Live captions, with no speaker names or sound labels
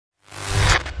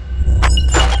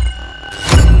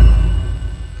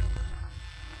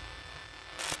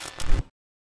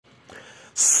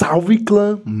Salve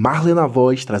clã, Marley na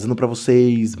voz, trazendo pra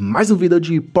vocês mais um vídeo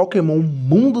de Pokémon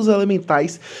Mundos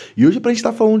Elementais. E hoje pra gente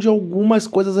estar falando de algumas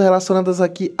coisas relacionadas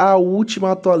aqui à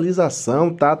última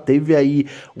atualização, tá? Teve aí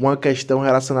uma questão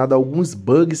relacionada a alguns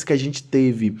bugs que a gente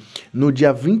teve no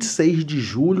dia 26 de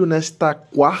julho, nesta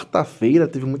quarta-feira.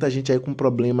 Teve muita gente aí com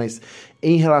problemas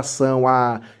em relação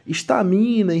à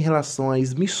estamina, em relação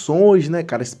às missões, né,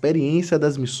 cara? Experiência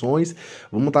das missões.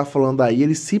 Vamos estar falando aí,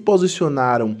 eles se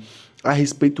posicionaram a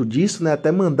respeito disso, né?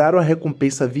 Até mandaram a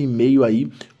recompensa via e-mail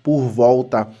aí por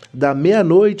volta da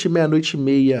meia-noite, meia-noite e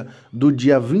meia do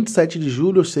dia 27 de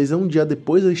julho, ou seja, um dia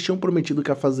depois. Eles tinham prometido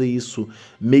que ia fazer isso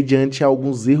mediante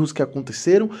alguns erros que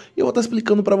aconteceram, e eu vou estar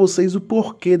explicando para vocês o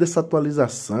porquê dessa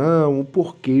atualização, o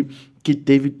porquê que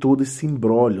teve todo esse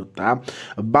imbróglio, tá?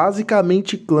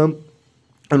 Basicamente, clã,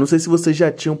 eu não sei se vocês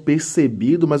já tinham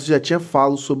percebido, mas eu já tinha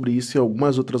falado sobre isso em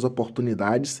algumas outras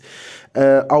oportunidades.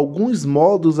 Alguns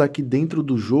modos aqui dentro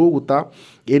do jogo, tá?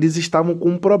 Eles estavam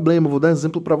com um problema. Vou dar um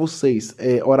exemplo para vocês.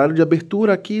 Horário de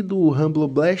abertura aqui do Humble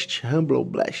Blast.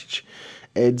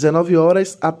 19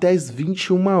 horas até as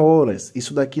 21 horas.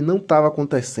 Isso daqui não estava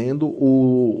acontecendo.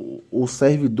 O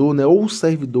servidor, né, ou os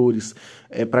servidores,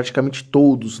 praticamente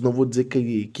todos, não vou dizer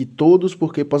que todos,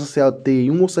 porque possa ser ter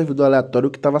um servidor aleatório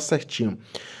que estava certinho.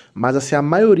 Mas assim, a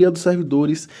maioria dos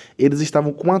servidores, eles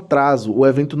estavam com atraso. O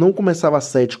evento não começava às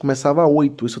 7, começava às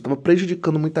 8. Isso estava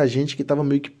prejudicando muita gente que estava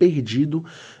meio que perdido,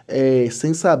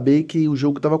 sem saber que o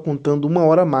jogo estava contando uma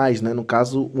hora a mais, né? No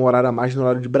caso, um horário a mais no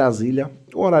horário de Brasília,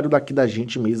 o horário daqui da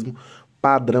gente mesmo,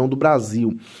 padrão do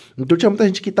Brasil. Então tinha muita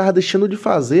gente que estava deixando de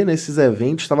fazer nesses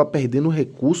eventos, estava perdendo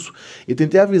recurso. Eu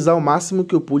tentei avisar o máximo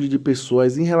que eu pude de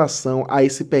pessoas em relação a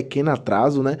esse pequeno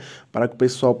atraso, né, para que o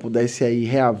pessoal pudesse aí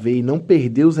reaver e não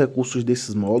perder os recursos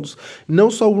desses modos.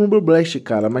 Não só o Rumble Blast,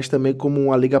 cara, mas também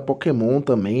como a Liga Pokémon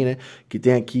também, né, que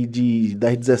tem aqui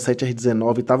das 17 às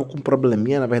 19, tava com um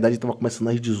probleminha, na verdade estava começando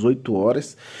às 18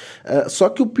 horas. Só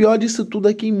que o pior disso tudo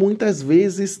é que muitas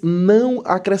vezes não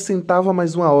acrescentava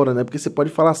mais uma hora, né, porque você pode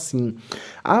falar assim: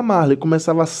 ah, Marley,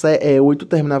 começava 8,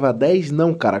 terminava 10?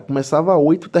 Não, cara, começava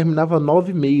 8, terminava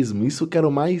 9 mesmo. Isso que era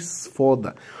o mais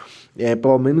foda.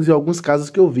 Pelo menos em alguns casos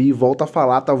que eu vi. Volto a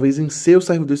falar, talvez em seu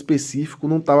servidor específico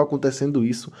não estava acontecendo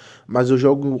isso, mas eu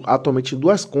jogo atualmente em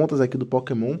duas contas aqui do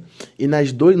Pokémon, e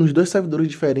nos dois servidores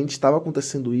diferentes estava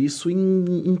acontecendo isso.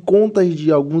 Em contas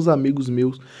de alguns amigos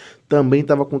meus também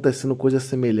estava acontecendo coisa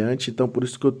semelhante, então por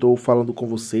isso que eu estou falando com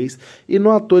vocês. E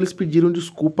no ator eles pediram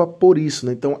desculpa por isso,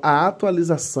 né? Então a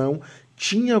atualização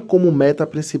tinha como meta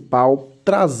principal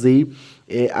trazer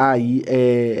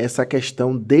essa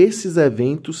questão desses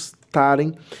eventos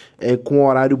estarem com um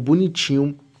horário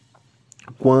bonitinho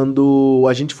quando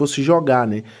a gente fosse jogar,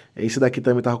 né? Esse daqui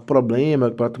também tava com problema,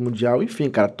 Campeonato Mundial, enfim,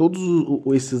 cara, todos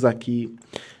esses aqui,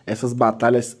 essas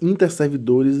batalhas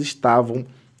interservidores estavam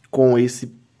com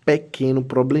esse pequeno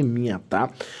probleminha, tá?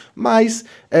 Mas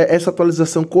essa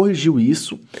atualização corrigiu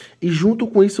isso, e junto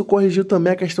com isso corrigiu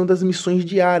também a questão das missões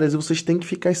diárias. E vocês têm que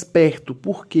ficar esperto,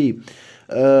 porque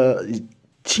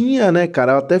tinha, né,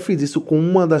 cara, eu até fiz isso com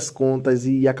uma das contas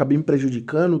e acabei me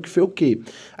prejudicando, que foi o quê?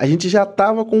 A gente já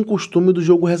tava com o costume do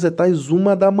jogo resetar às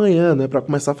 1 da manhã, né, pra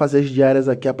começar a fazer as diárias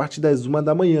aqui a partir das 1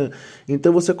 da manhã.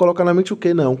 Então você coloca na mente o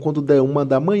quê? Não, quando der 1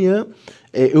 da manhã,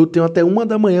 eu tenho até 1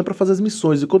 da manhã para fazer as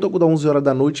missões. E quando eu dar 11 horas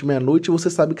da noite, meia-noite, você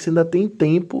sabe que você ainda tem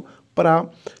tempo para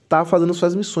tá fazendo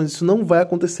suas missões. Isso não vai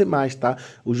acontecer mais, tá?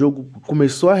 O jogo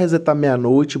começou a resetar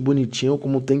meia-noite, bonitinho,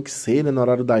 como tem que ser, né, no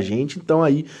horário da gente. Então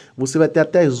aí você vai ter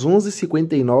até as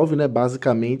 11h59, né,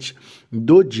 basicamente,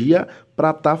 do dia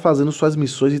para tá fazendo suas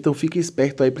missões. Então fique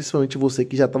esperto aí, principalmente você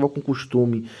que já estava com o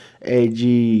costume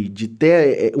de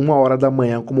ter 1 hora da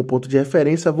manhã como ponto de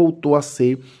referência, voltou a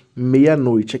ser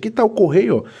meia-noite. Aqui tá o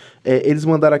correio, ó. Eles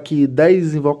mandaram aqui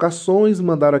 10 invocações,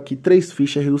 mandaram aqui 3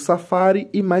 fichas do Safari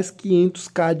e mais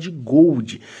 500k de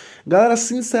Gold. Galera,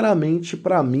 sinceramente,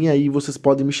 pra mim aí, vocês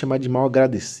podem me chamar de mal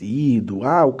agradecido.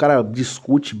 Ah, o cara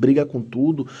discute, briga com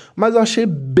tudo, mas eu achei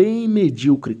bem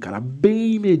medíocre, cara,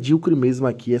 bem medíocre mesmo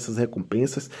aqui essas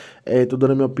recompensas. Tô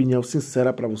dando a minha opinião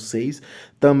sincera pra vocês.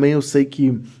 Também eu sei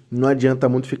que não adianta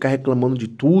muito ficar reclamando de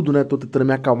tudo, né? Tô tentando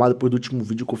me acalmar depois do último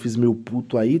vídeo que eu fiz meio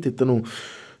puto aí, tentando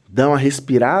dar uma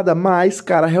respirada, mas,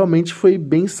 cara, realmente foi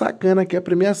bem sacana aqui a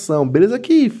premiação. Beleza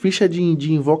que ficha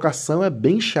de invocação é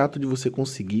bem chato de você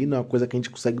conseguir, não é uma coisa que a gente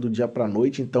consegue do dia pra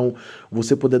noite, então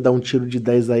você poder dar um tiro de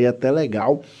 10 aí é até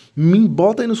legal. Me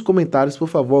bota aí nos comentários, por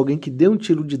favor, alguém que dê um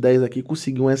tiro de 10 aqui e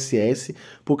conseguiu um SS,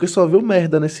 porque só viu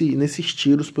merda nesses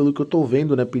tiros, pelo que eu tô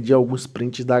vendo, né? Pedi alguns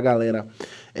prints da galera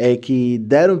que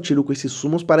deram tiro com esses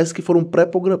summons, parece que foram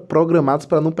pré-programados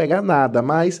para não pegar nada,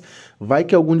 mas vai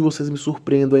que algum de vocês me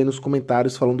surpreenda aí nos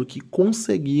comentários falando que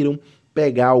conseguiram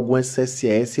pegar algum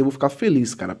SSS, eu vou ficar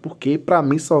feliz, cara, porque pra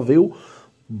mim só veio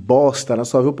bosta, né?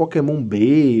 Só veio Pokémon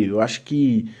B, eu acho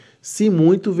que se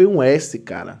muito veio um S,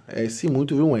 cara, se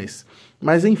muito veio um S.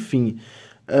 Mas enfim,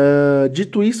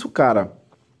 dito isso, cara,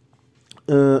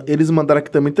 eles mandaram aqui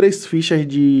também 3 fichas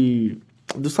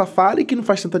do Safari, que não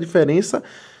faz tanta diferença,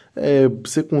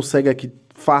 você consegue aqui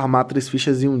farmar 3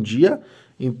 fichas em um dia,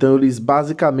 então eles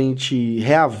basicamente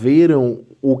reaveram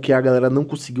o que a galera não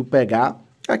conseguiu pegar.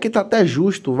 Aqui tá até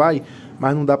justo, vai,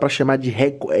 mas não dá pra chamar de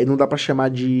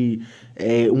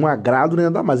um agrado nem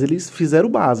nada mais. Eles fizeram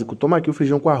o básico. Toma aqui o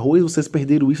feijão com arroz, vocês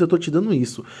perderam isso, eu tô te dando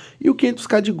isso. E o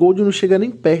 500k de gold não chega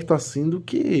nem perto assim do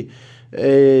que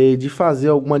de fazer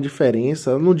alguma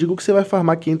diferença. Eu não digo que você vai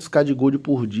farmar 500k de gold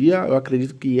por dia, eu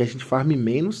acredito que a gente farme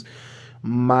menos,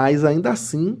 mas ainda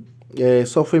assim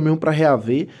só foi mesmo pra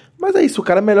reaver. Mas é isso, o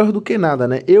cara é melhor do que nada,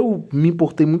 né? Eu me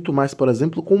importei muito mais, por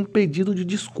exemplo, com um pedido de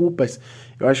desculpas.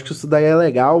 Eu acho que isso daí é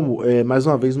legal, mais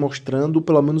uma vez mostrando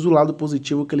pelo menos o lado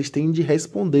positivo que eles têm de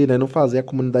responder, né? Não fazer a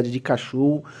comunidade de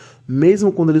cachorro,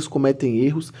 mesmo quando eles cometem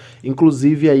erros.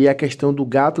 Inclusive aí a questão do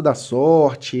gato da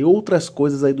sorte e outras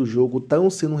coisas aí do jogo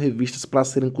estão sendo revistas para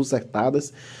serem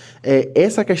consertadas.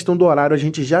 Essa questão do horário a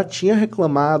gente já tinha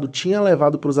reclamado, tinha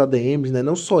levado para os ADMs, né?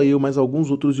 Não só eu, mas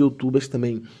alguns outros youtubers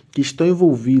também que estão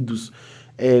envolvidos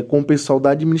com o pessoal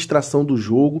da administração do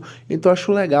jogo. Então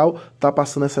acho legal tá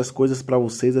passando essas coisas para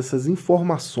vocês, essas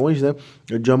informações, né,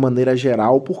 de uma maneira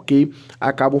geral, porque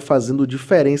acabam fazendo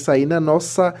diferença aí na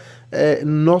nossa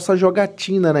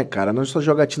jogatina, né, cara? Nossa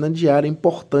jogatina diária é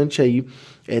importante aí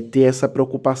ter essa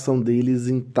preocupação deles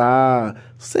em estar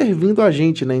servindo a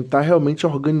gente, né, em estar realmente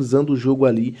organizando o jogo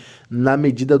ali na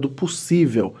medida do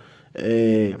possível.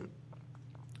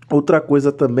 Outra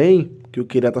coisa também que eu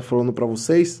queria estar falando para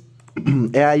vocês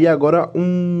aí agora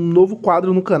um novo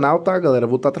quadro no canal, tá, galera?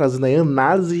 Vou estar trazendo aí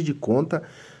análises de conta,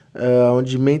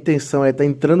 onde minha intenção é estar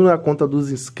entrando na conta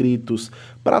dos inscritos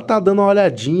para estar dando uma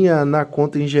olhadinha na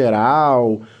conta em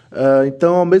geral.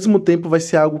 Então, ao mesmo tempo, vai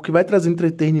ser algo que vai trazer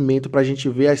entretenimento para a gente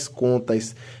ver as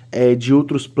contas de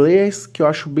outros players, que eu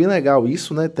acho bem legal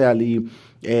isso, né? Ter ali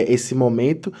esse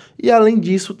momento. E além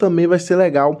disso, também vai ser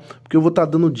legal, porque eu vou estar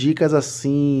dando dicas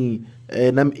assim...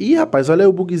 Ih, rapaz, olha aí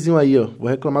o bugzinho aí, ó. Vou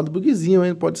reclamar do bugzinho, hein?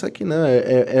 Não pode ser aqui, não.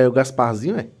 É o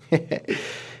Gasparzinho,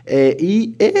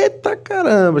 eita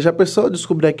caramba, já pensou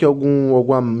descobrir aqui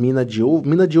alguma mina de ovo?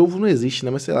 Mina de ovo não existe,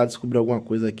 né? Mas sei lá, descobrir alguma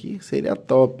coisa aqui seria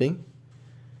top, hein?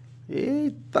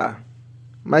 Eita.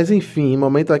 Mas enfim,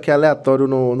 momento aqui aleatório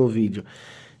no vídeo.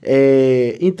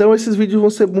 Então esses vídeos vão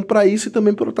ser bons pra isso e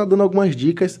também para eu estar dando algumas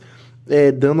dicas,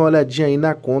 dando uma olhadinha aí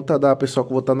na conta da pessoa que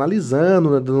eu vou estar analisando,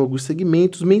 né, dando alguns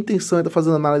segmentos. Minha intenção é estar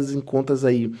fazendo análise em contas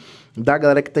aí da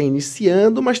galera que está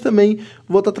iniciando, mas também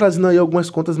vou estar trazendo aí algumas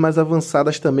contas mais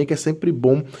avançadas também, que é sempre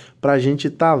bom pra gente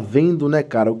estar vendo, né,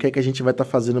 cara, o que é que a gente vai estar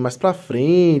fazendo mais pra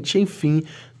frente, enfim.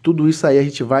 Tudo isso aí a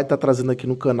gente vai estar trazendo aqui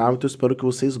no canal, então eu espero que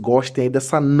vocês gostem aí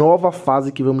dessa nova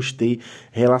fase que vamos ter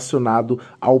relacionado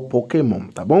ao Pokémon,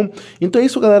 tá bom? Então é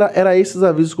isso, galera, era esses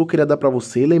avisos que eu queria dar pra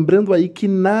você. Lembrando aí que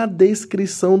na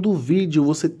descrição do vídeo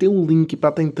você tem um link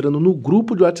pra estar entrando no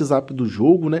grupo de WhatsApp do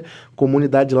jogo, né?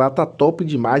 Comunidade lá tá top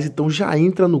demais, então já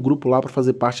entra no grupo lá pra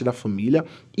fazer parte da família.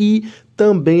 E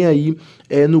também aí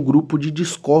no grupo de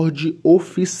Discord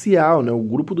oficial, né? O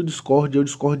grupo do Discord é o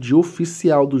Discord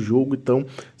oficial do jogo, então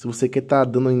se você quer estar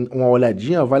dando uma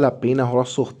olhadinha, vale a pena, rola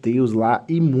sorteios lá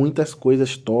e muitas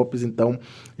coisas tops, então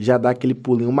já dá aquele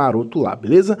pulinho maroto lá,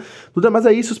 beleza? Tudo mais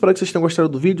é isso, espero que vocês tenham gostado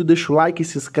do vídeo, deixa o like,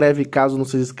 se inscreve caso não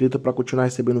seja inscrito para continuar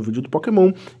recebendo o vídeo do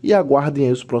Pokémon e aguardem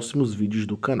aí os próximos vídeos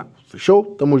do canal, fechou?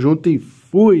 Tamo junto e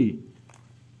fui!